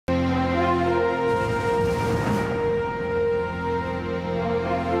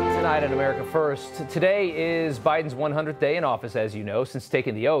Tonight at America First. Today is Biden's 100th day in office, as you know. Since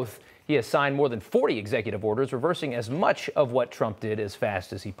taking the oath, he has signed more than 40 executive orders, reversing as much of what Trump did as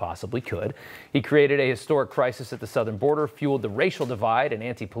fast as he possibly could. He created a historic crisis at the southern border, fueled the racial divide and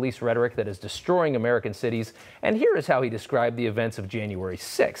anti-police rhetoric that is destroying American cities. And here is how he described the events of January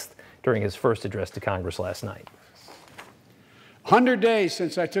 6th during his first address to Congress last night. 100 days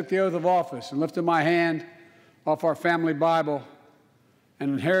since I took the oath of office and lifted my hand off our family Bible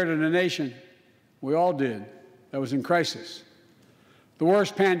and inherited a nation, we all did, that was in crisis. The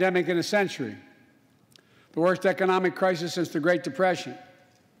worst pandemic in a century, the worst economic crisis since the Great Depression,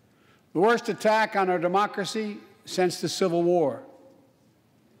 the worst attack on our democracy since the Civil War.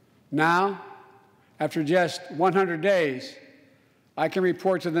 Now, after just 100 days, I can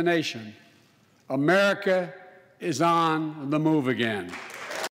report to the nation, America is on the move again.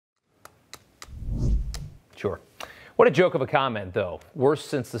 Sure. What a joke of a comment, though. Worse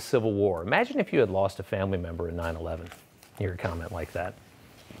since the Civil War. Imagine if you had lost a family member in 9/11. Hear a comment like that.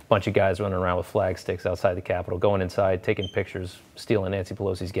 A bunch of guys running around with flag sticks outside the Capitol, going inside, taking pictures, stealing Nancy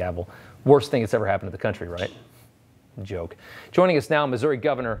Pelosi's gavel. Worst thing that's ever happened to the country, right? Joke. Joining us now, Missouri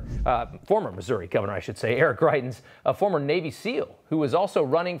Governor, former Missouri Governor, I should say, Eric Greitens, a former Navy SEAL who is also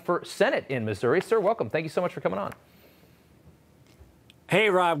running for Senate in Missouri. Sir, welcome. Thank you so much for coming on. Hey,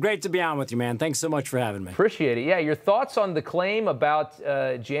 Rob. Great to be on with you, man. Thanks so much for having me. Appreciate it. Yeah, your thoughts on the claim about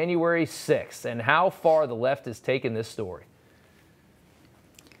January 6th and how far the left has taken this story.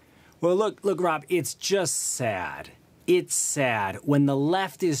 Well, look, Rob, it's just sad. It's sad when the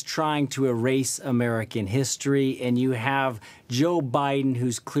left is trying to erase American history and you have Joe Biden,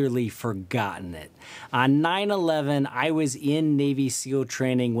 who's clearly forgotten it. On 9/11, I was in Navy SEAL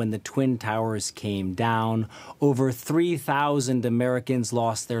training when the Twin Towers came down. Over 3,000 Americans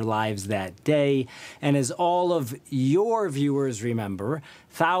lost their lives that day. And as all of your viewers remember,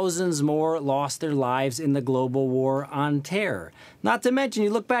 thousands more lost their lives in the global war on terror. Not to mention,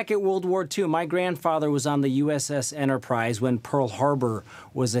 you look back at World War II. My grandfather was on the USS Enterprise when Pearl Harbor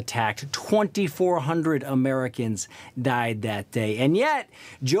was attacked. 2,400 Americans died that day. And yet,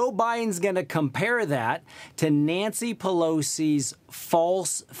 Joe Biden's going to compare that to Nancy Pelosi's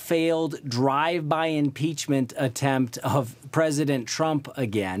false, failed drive-by impeachment attempt of President Trump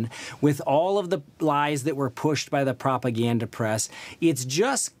again, with all of the lies that were pushed by the propaganda press. It's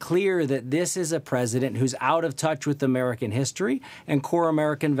just clear that this is a president who's out of touch with American history and core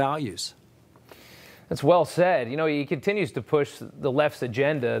American values. That's well said. You know, he continues to push the left's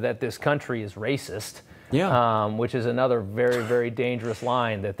agenda that this country is racist, which is another very, very dangerous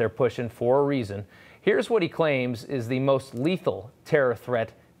line that they're pushing for a reason. Here's what he claims is the most lethal terror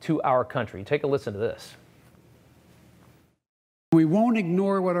threat to our country. Take a listen to this. We won't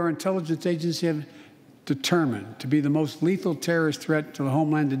ignore what our intelligence agencies have determined to be the most lethal terrorist threat to the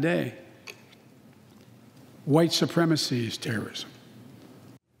homeland today. White supremacy is terrorism.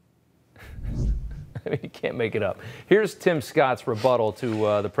 I mean, you can't make it up. Here's Tim Scott's rebuttal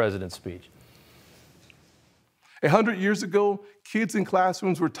to the president's speech. 100 years ago, kids in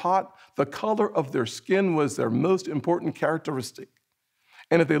classrooms were taught the color of their skin was their most important characteristic.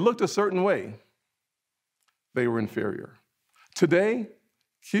 And if they looked a certain way, they were inferior. Today,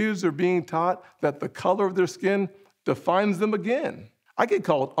 kids are being taught that the color of their skin defines them again. I get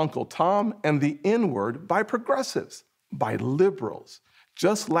called Uncle Tom and the N-word by progressives, by liberals.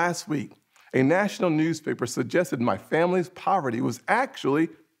 Just last week, a national newspaper suggested my family's poverty was actually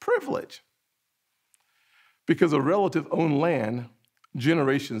privilege because a relative owned land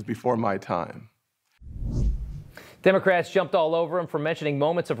generations before my time. Democrats jumped all over him for mentioning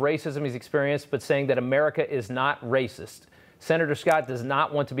moments of racism he's experienced, but saying that America is not racist. Senator Scott does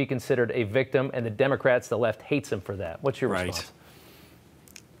not want to be considered a victim, and the Democrats, the left, hates him for that. What's your response?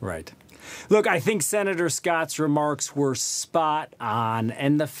 Right. Look, I think Senator Scott's remarks were spot on.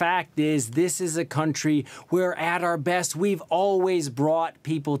 And the fact is, this is a country where at our best, we've always brought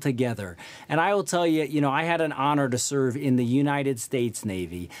people together. And I will tell you, I had an honor to serve in the United States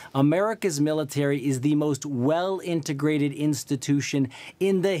Navy. America's military is the most well-integrated institution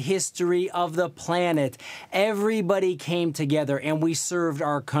in the history of the planet. Everybody came together and we served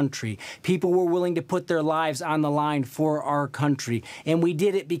our country. People were willing to put their lives on the line for our country. And we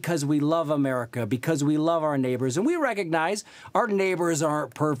did it because we love America, because we love our neighbors. And we recognize our neighbors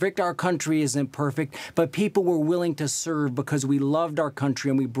aren't perfect, our country isn't perfect, but people were willing to serve because we loved our country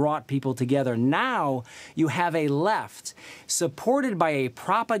and we brought people together. Now you have a left supported by a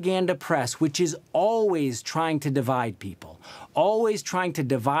propaganda press which is always trying to divide people, always trying to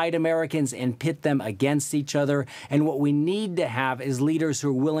divide Americans and pit them against each other. And what we need to have is leaders who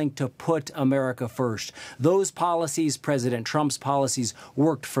are willing to put America first. Those policies, President Trump's policies,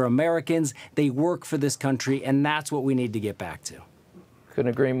 worked for Americans. They work for this country, and that's what we need to get back to.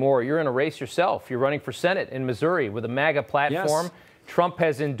 Couldn't agree more. You're in a race yourself. You're running for Senate in Missouri with a MAGA platform. Yes. Trump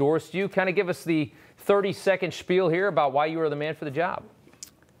has endorsed you. Kind of give us the 30-second spiel here about why you are the man for the job.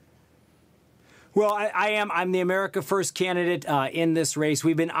 Well, I'm the America First candidate in this race.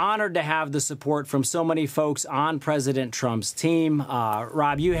 We've been honored to have the support from so many folks on President Trump's team.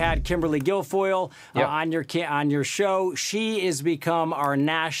 Rob, you had Kimberly Guilfoyle on your show. She has become our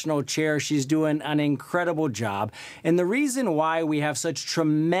national chair. She's doing an incredible job. And the reason why we have such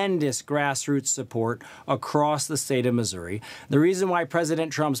tremendous grassroots support across the state of Missouri, the reason why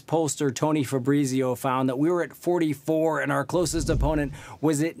President Trump's pollster, Tony Fabrizio, found that we were at 44 and our closest opponent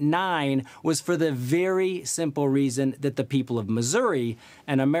was at 9, was for the very simple reason that the people of Missouri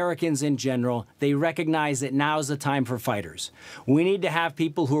and Americans in general, they recognize that now's the time for fighters. We need to have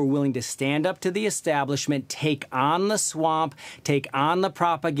people who are willing to stand up to the establishment, take on the swamp, take on the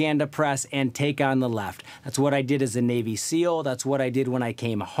propaganda press, and take on the left. That's what I did as a Navy SEAL. That's what I did when I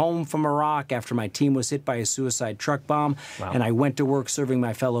came home from Iraq after my team was hit by a suicide truck bomb. Wow. And I went to work serving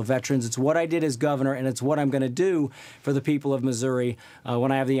my fellow veterans. It's what I did as governor, and it's what I'm going to do for the people of Missouri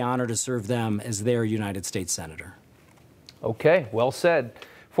when I have the honor to serve them as their United States Senator. Okay, well said.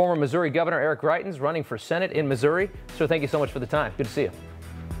 Former Missouri Governor Eric Greitens running for Senate in Missouri. Sir, thank you so much for the time. Good to see you.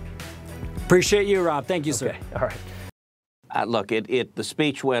 Appreciate you, Rob. Thank you, sir. All right. Look, the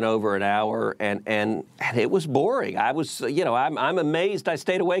speech went over an hour, and it was boring. I was, I'm amazed I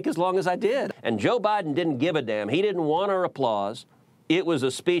stayed awake as long as I did. And Joe Biden didn't give a damn. He didn't want our applause. It was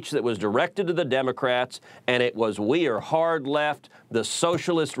a speech that was directed to the Democrats, and it was, we are hard left, the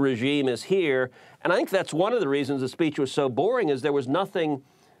socialist regime is here. And I think that's one of the reasons the speech was so boring, is there was nothing,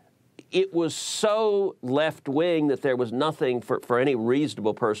 it was so left-wing that there was nothing for any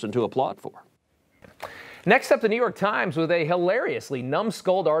reasonable person to applaud for. Next up, the New York Times with a hilariously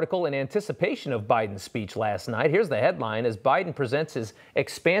numbskulled article in anticipation of Biden's speech last night. Here's the headline. As Biden presents his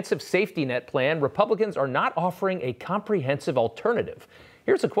expansive safety net plan, Republicans are not offering a comprehensive alternative.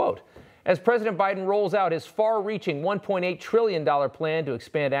 Here's a quote. As President Biden rolls out his far-reaching $1.8 trillion plan to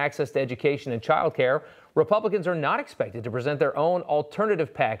expand access to education and child care, Republicans are not expected to present their own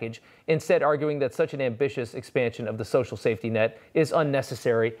alternative package, instead arguing that such an ambitious expansion of the social safety net is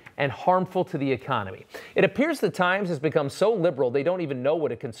unnecessary and harmful to the economy. It appears the Times has become so liberal they don't even know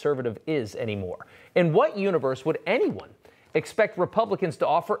what a conservative is anymore. In what universe would anyone expect Republicans to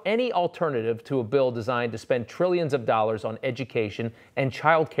offer any alternative to a bill designed to spend trillions of dollars on education and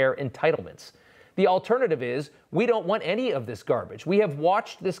child care entitlements? The alternative is, we don't want any of this garbage. We have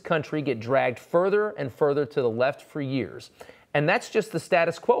watched this country get dragged further and further to the left for years. And that's just the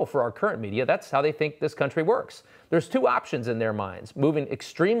status quo for our current media. That's how they think this country works. There's two options in their minds, moving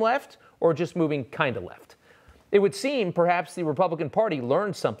extreme left or just moving kind of left. It would seem perhaps the Republican Party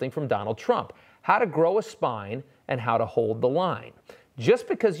learned something from Donald Trump, how to grow a spine and how to hold the line. Just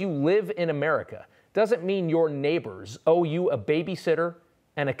because you live in America doesn't mean your neighbors owe you a babysitter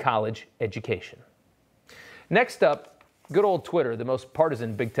and a college education. Next up, good old Twitter, the most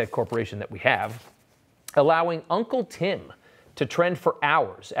partisan big tech corporation that we have, allowing Uncle Tim to trend for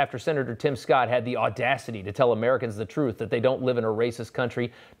hours after Senator Tim Scott had the audacity to tell Americans the truth that they don't live in a racist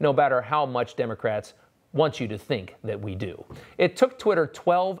country, no matter how much Democrats want you to think that we do. It took Twitter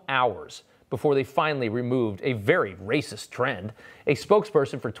 12 hours before they finally removed a very racist trend. A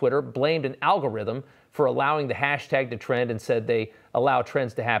spokesperson for Twitter blamed an algorithm for allowing the hashtag to trend and said they allow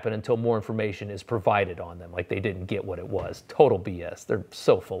trends to happen until more information is provided on them, like they didn't get what it was. Total BS. They're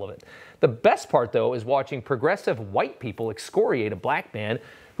so full of it. The best part, though, is watching progressive white people excoriate a black man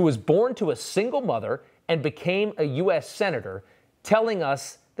who was born to a single mother and became a U.S. senator, telling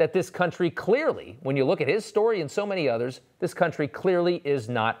us that this country clearly, when you look at his story and so many others, this country clearly is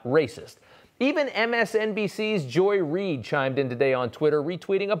not racist. Even MSNBC's Joy Reid chimed in today on Twitter,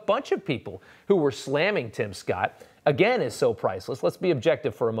 retweeting a bunch of people who were slamming Tim Scott. Again, is so priceless. Let's be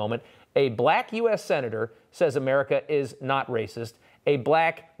objective for a moment. A black U.S. senator says America is not racist. A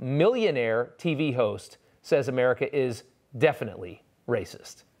black millionaire TV host says America is definitely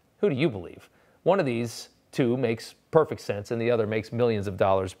racist. Who do you believe? One of these two makes perfect sense, and the other makes millions of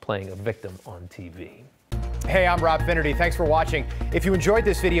dollars playing a victim on TV. Hey, I'm Rob Finnerty. Thanks for watching. If you enjoyed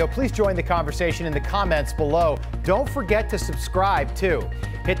this video, please join the conversation in the comments below. Don't forget to subscribe, too.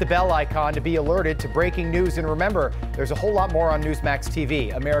 Hit the bell icon to be alerted to breaking news. And remember, there's a whole lot more on Newsmax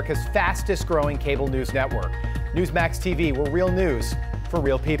TV, America's fastest growing cable news network. Newsmax TV, we're real news for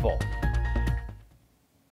real people.